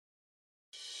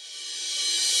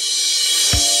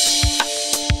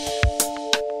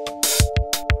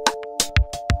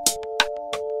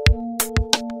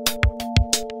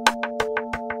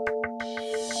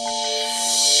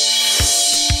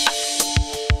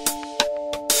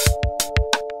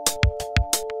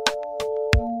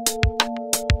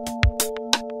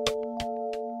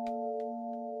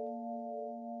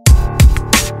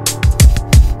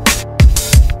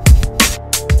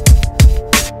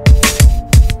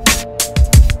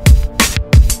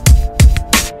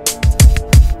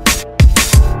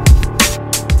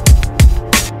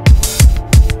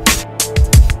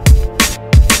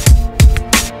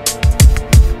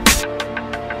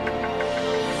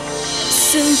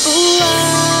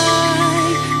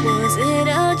Why was it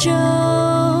a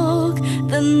joke?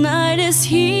 The night is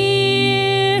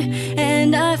here,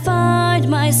 and I find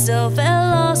myself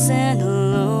at loss and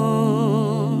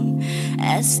alone.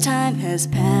 As time has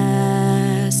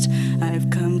passed, I've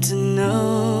come to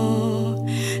know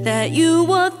that you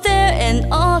were there,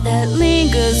 and all that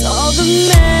lingers, all the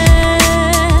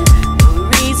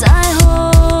memories I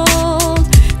hold,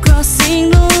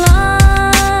 crossing the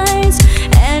lines,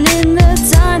 and in the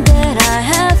time that I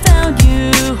have found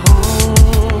you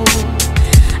home,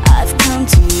 I've come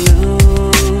to know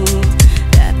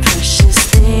that precious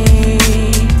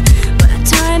thing, but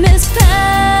time has passed.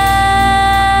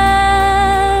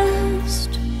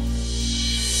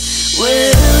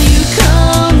 Well,